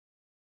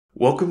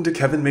Welcome to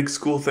Kevin Makes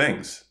Cool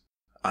Things.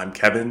 I'm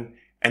Kevin,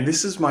 and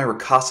this is my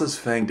Rasaka's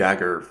Fang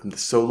Dagger from the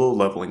solo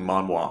leveling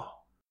manhwa.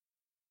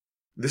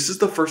 This is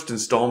the first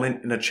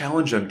installment in a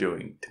challenge I'm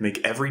doing to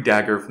make every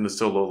dagger from the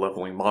solo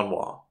leveling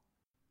manhwa.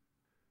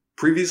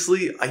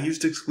 Previously, I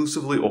used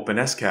exclusively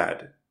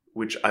OpenSCAD,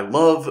 which I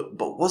love,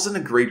 but wasn't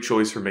a great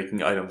choice for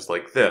making items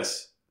like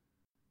this.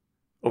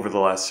 Over the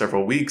last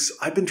several weeks,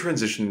 I've been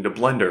transitioning to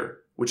Blender,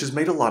 which has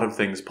made a lot of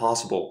things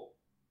possible.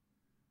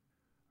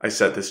 I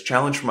set this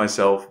challenge for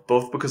myself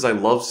both because I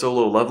love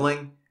solo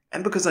leveling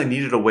and because I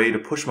needed a way to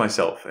push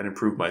myself and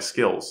improve my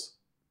skills.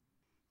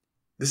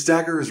 This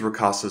dagger is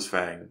Rasaka's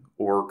Fang,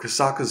 or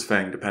Rasaka's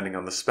Fang depending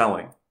on the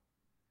spelling.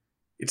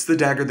 It's the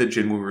dagger that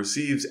Jinwoo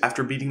receives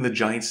after beating the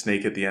giant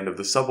snake at the end of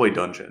the subway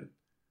dungeon.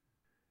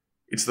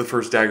 It's the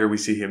first dagger we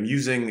see him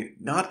using,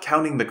 not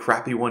counting the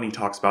crappy one he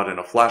talks about in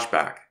a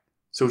flashback,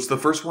 so it's the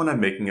first one I'm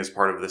making as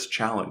part of this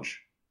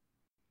challenge.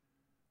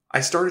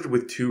 I started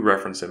with two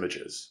reference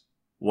images.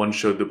 One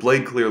showed the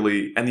blade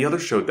clearly, and the other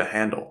showed the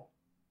handle.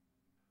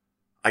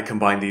 I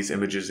combined these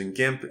images in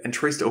GIMP and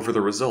traced over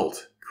the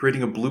result,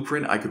 creating a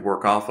blueprint I could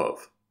work off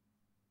of.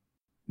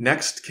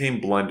 Next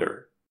came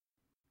Blender.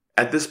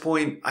 At this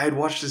point, I had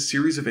watched a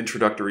series of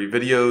introductory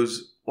videos,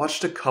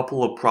 watched a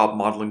couple of prop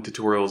modeling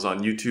tutorials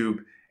on YouTube,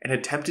 and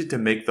attempted to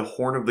make the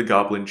Horn of the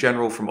Goblin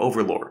General from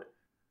Overlord.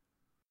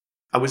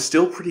 I was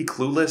still pretty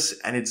clueless,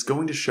 and it's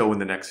going to show in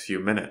the next few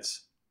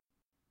minutes.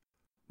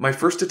 My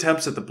first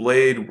attempts at the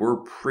blade were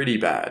pretty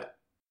bad.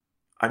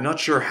 I'm not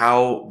sure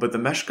how, but the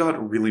mesh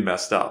got really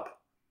messed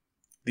up.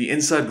 The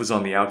inside was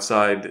on the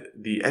outside,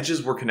 the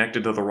edges were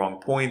connected to the wrong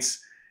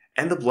points,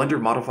 and the Blender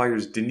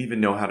modifiers didn't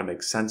even know how to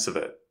make sense of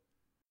it.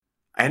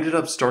 I ended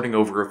up starting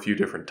over a few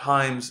different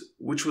times,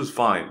 which was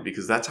fine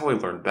because that's how I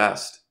learned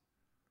best.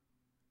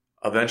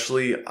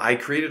 Eventually, I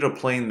created a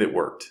plane that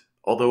worked,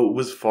 although it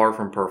was far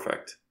from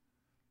perfect.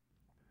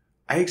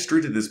 I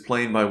extruded this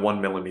plane by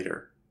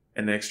 1mm.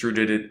 And then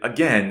extruded it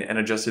again and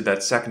adjusted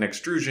that second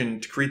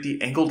extrusion to create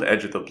the angled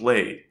edge of the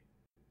blade.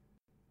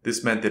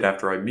 This meant that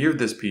after I mirrored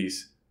this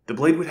piece, the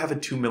blade would have a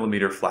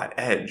 2mm flat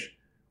edge,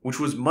 which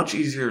was much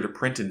easier to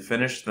print and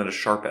finish than a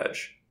sharp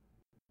edge.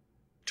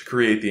 To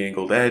create the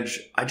angled edge,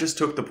 I just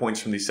took the points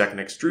from the second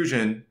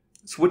extrusion,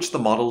 switched the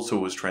model so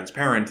it was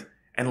transparent,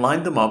 and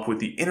lined them up with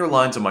the inner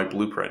lines of my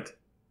blueprint.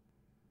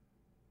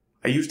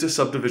 I used a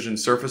subdivision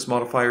surface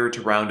modifier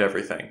to round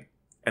everything.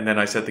 And then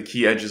I set the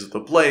key edges of the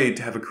blade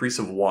to have a crease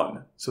of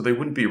 1, so they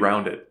wouldn't be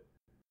rounded.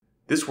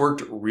 This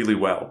worked really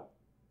well.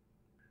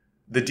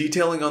 The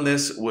detailing on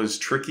this was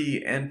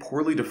tricky and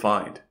poorly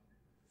defined.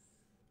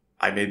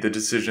 I made the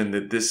decision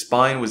that this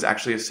spine was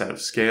actually a set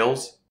of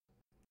scales.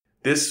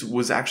 This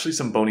was actually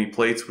some bony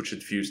plates which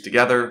had fused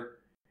together,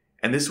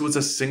 and this was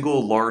a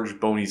single large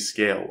bony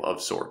scale of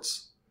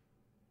sorts.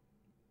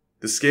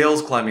 The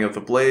scales climbing up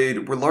the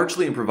blade were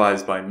largely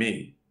improvised by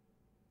me.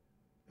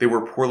 They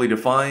were poorly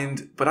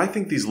defined, but I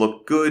think these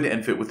look good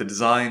and fit with the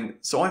design,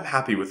 so I'm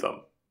happy with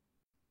them.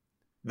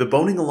 The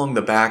boning along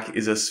the back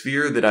is a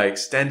sphere that I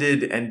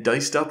extended and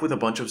diced up with a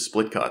bunch of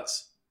split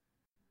cuts.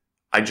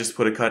 I just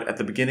put a cut at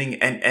the beginning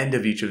and end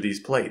of each of these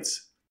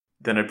plates.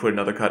 Then I put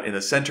another cut in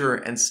the center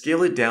and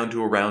scale it down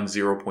to around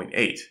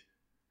 0.8.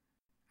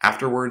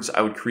 Afterwards,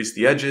 I would crease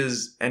the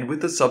edges, and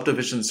with the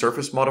subdivision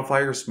surface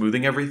modifier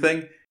smoothing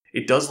everything,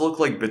 it does look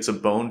like bits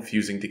of bone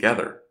fusing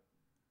together.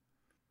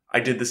 I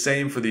did the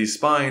same for these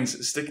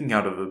spines sticking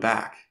out of the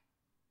back.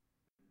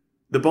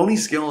 The bony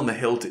scale on the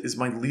hilt is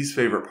my least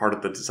favorite part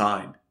of the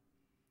design.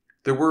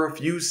 There were a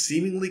few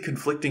seemingly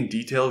conflicting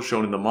details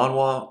shown in the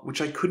manhwa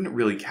which I couldn't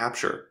really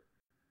capture.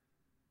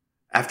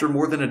 After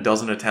more than a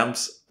dozen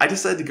attempts, I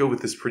decided to go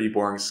with this pretty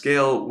boring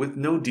scale with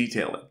no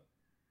detailing.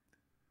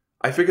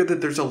 I figured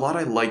that there's a lot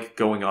I like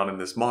going on in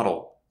this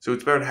model, so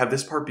it's better to have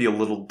this part be a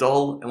little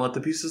dull and let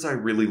the pieces I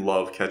really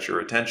love catch your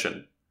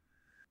attention.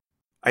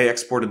 I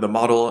exported the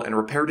model and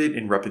repaired it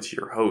in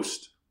Repetier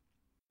Host.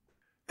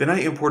 Then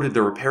I imported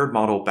the repaired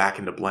model back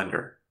into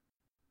Blender.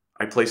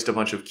 I placed a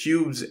bunch of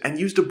cubes and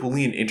used a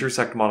Boolean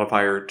intersect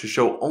modifier to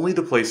show only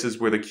the places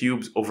where the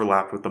cubes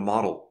overlapped with the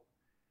model.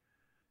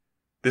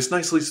 This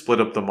nicely split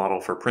up the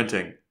model for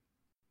printing.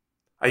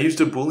 I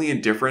used a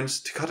Boolean difference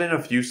to cut in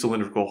a few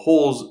cylindrical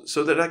holes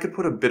so that I could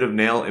put a bit of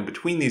nail in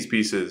between these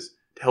pieces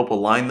to help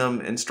align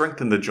them and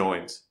strengthen the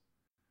joins.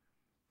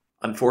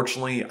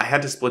 Unfortunately, I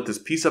had to split this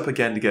piece up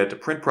again to get it to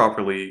print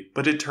properly,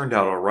 but it turned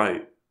out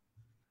alright.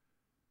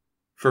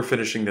 For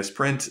finishing this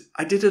print,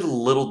 I did it a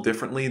little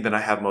differently than I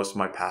have most of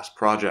my past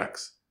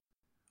projects.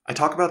 I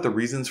talk about the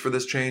reasons for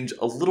this change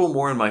a little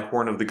more in my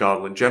Horn of the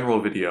Goblin General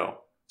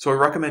video, so I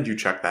recommend you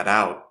check that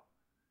out.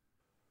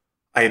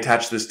 I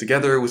attached this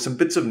together with some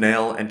bits of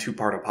nail and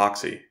 2-part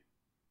epoxy.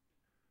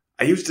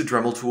 I used a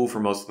Dremel tool for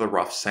most of the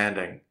rough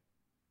sanding.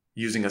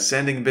 Using a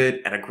sanding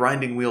bit and a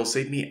grinding wheel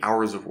saved me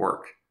hours of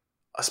work,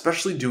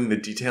 especially doing the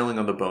detailing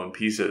on the bone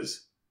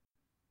pieces.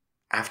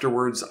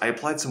 Afterwards, I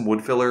applied some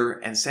wood filler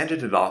and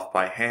sanded it off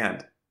by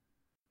hand.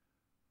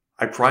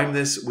 I primed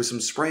this with some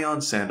spray-on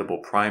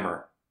sandable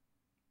primer.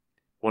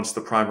 Once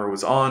the primer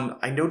was on,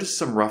 I noticed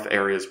some rough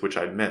areas which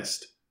I'd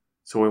missed.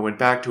 so I went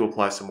back to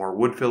apply some more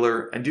wood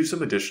filler and do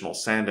some additional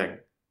sanding.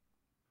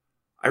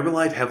 I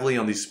relied heavily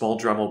on these small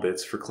Dremel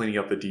bits for cleaning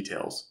up the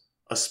details,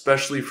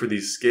 especially for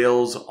these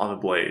scales on the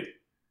blade.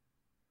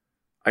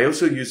 I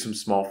also used some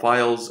small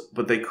files,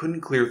 but they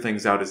couldn't clear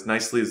things out as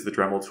nicely as the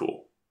Dremel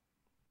tool.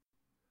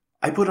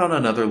 I put on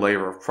another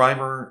layer of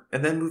primer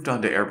and then moved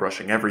on to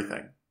airbrushing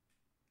everything.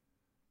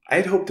 I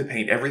had hoped to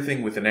paint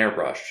everything with an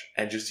airbrush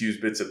and just use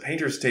bits of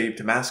painter's tape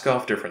to mask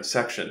off different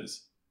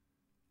sections.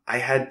 I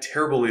had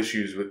terrible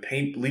issues with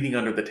paint bleeding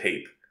under the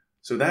tape,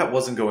 so that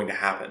wasn't going to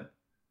happen.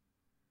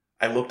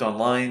 I looked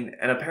online,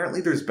 and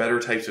apparently there's better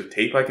types of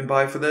tape I can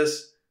buy for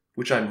this,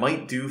 which I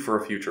might do for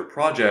a future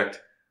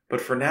project, but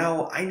for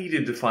now I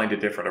needed to find a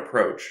different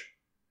approach.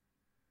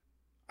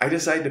 I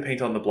decided to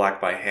paint on the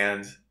black by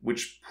hand,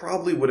 which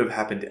probably would have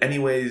happened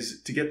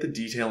anyways to get the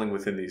detailing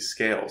within these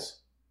scales.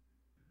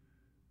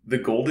 The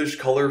goldish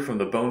color from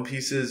the bone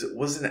pieces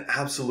was an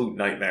absolute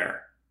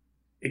nightmare.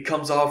 It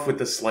comes off with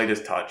the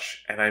slightest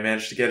touch, and I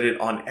managed to get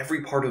it on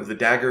every part of the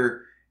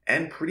dagger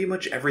and pretty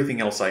much everything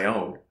else I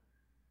own.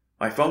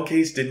 My phone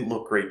case didn't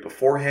look great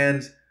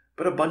beforehand,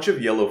 but a bunch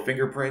of yellow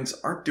fingerprints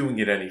aren't doing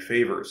it any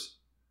favors.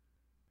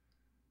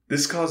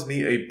 This caused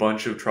me a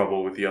bunch of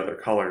trouble with the other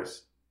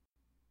colors.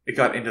 It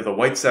got into the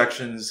white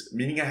sections,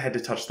 meaning I had to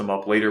touch them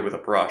up later with a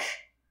brush.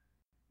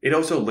 It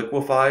also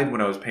liquefied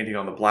when I was painting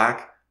on the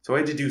black, so I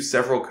had to do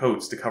several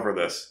coats to cover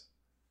this.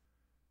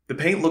 The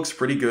paint looks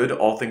pretty good,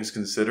 all things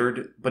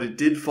considered, but it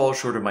did fall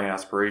short of my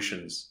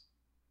aspirations.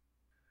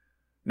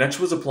 Next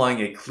was applying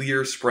a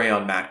clear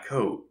spray-on matte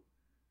coat.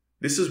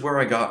 This is where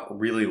I got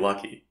really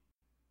lucky.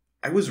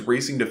 I was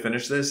racing to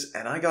finish this,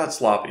 and I got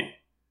sloppy.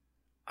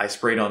 I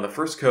sprayed on the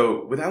first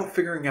coat without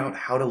figuring out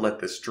how to let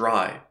this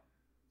dry,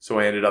 so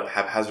I ended up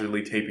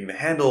haphazardly taping the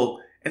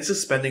handle and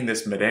suspending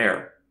this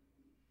midair.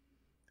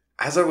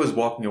 As I was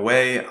walking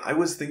away, I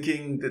was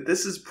thinking that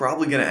this is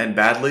probably going to end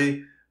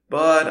badly,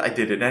 but I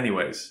did it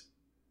anyways.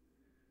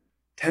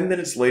 10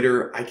 minutes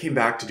later, I came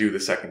back to do the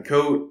second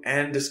coat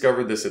and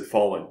discovered this had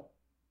fallen.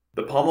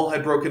 The pommel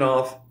had broken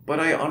off,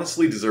 but I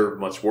honestly deserved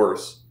much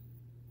worse.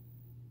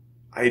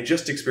 I had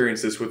just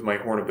experienced this with my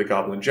Horn of the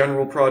Goblin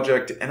General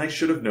project, and I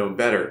should have known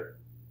better.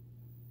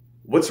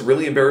 What's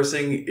really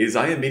embarrassing is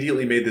I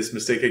immediately made this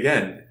mistake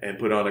again and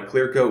put on a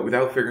clear coat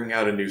without figuring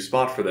out a new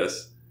spot for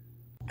this.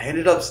 I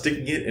ended up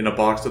sticking it in a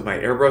box with my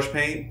airbrush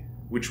paint,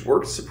 which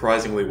worked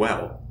surprisingly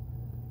well.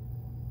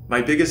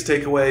 My biggest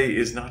takeaway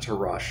is not to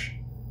rush.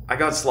 I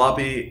got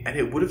sloppy, and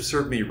it would have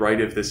served me right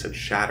if this had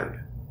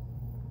shattered.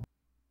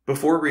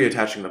 Before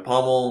reattaching the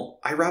pommel,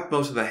 I wrapped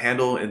most of the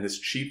handle in this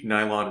cheap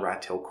nylon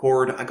rat tail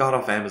cord I got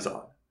off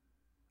Amazon.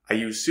 I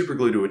used super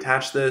glue to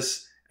attach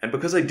this, and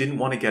because I didn't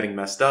want it getting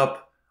messed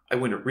up, I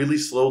went really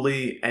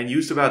slowly and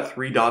used about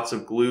 3 dots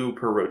of glue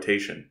per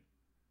rotation.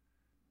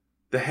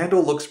 The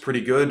handle looks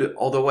pretty good,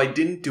 although I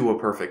didn't do a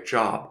perfect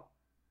job.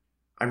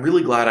 I'm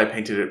really glad I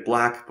painted it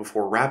black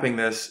before wrapping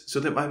this so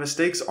that my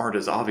mistakes aren't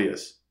as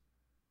obvious.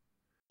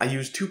 I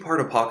used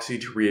 2-part epoxy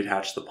to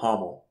reattach the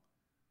pommel.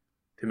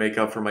 To make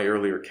up for my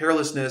earlier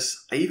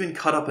carelessness, I even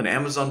cut up an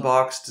Amazon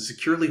box to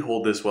securely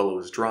hold this while it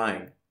was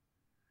drying.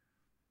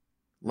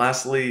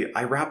 Lastly,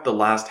 I wrapped the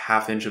last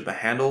half-inch of the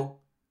handle.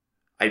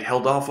 I'd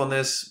held off on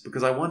this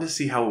because I wanted to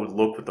see how it would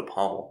look with the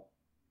pommel.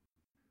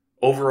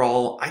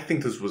 Overall, I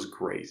think this was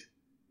great.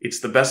 It's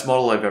the best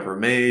model I've ever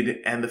made,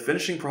 and the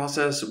finishing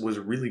process was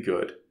really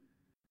good.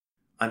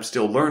 I'm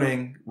still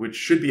learning, which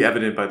should be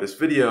evident by this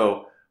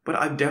video, but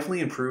I've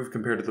definitely improved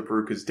compared to the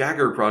Veruca's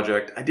Dagger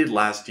project I did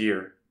last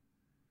year.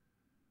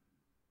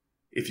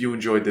 If you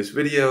enjoyed this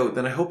video,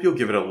 then I hope you'll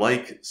give it a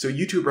like so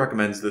YouTube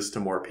recommends this to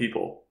more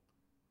people.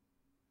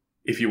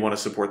 If you want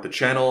to support the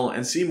channel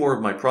and see more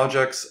of my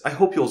projects, I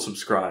hope you'll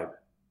subscribe.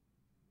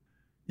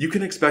 You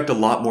can expect a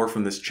lot more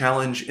from this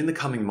challenge in the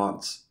coming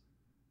months.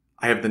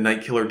 I have the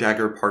Nightkiller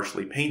Dagger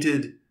partially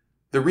painted,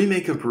 the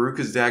remake of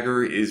Veruca's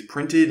Dagger is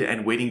printed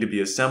and waiting to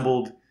be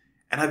assembled,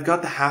 and I've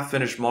got the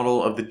half-finished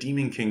model of the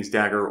Demon King's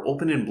Dagger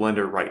open in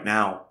Blender right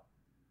now.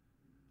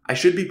 I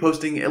should be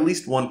posting at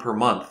least one per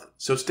month,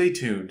 so stay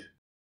tuned.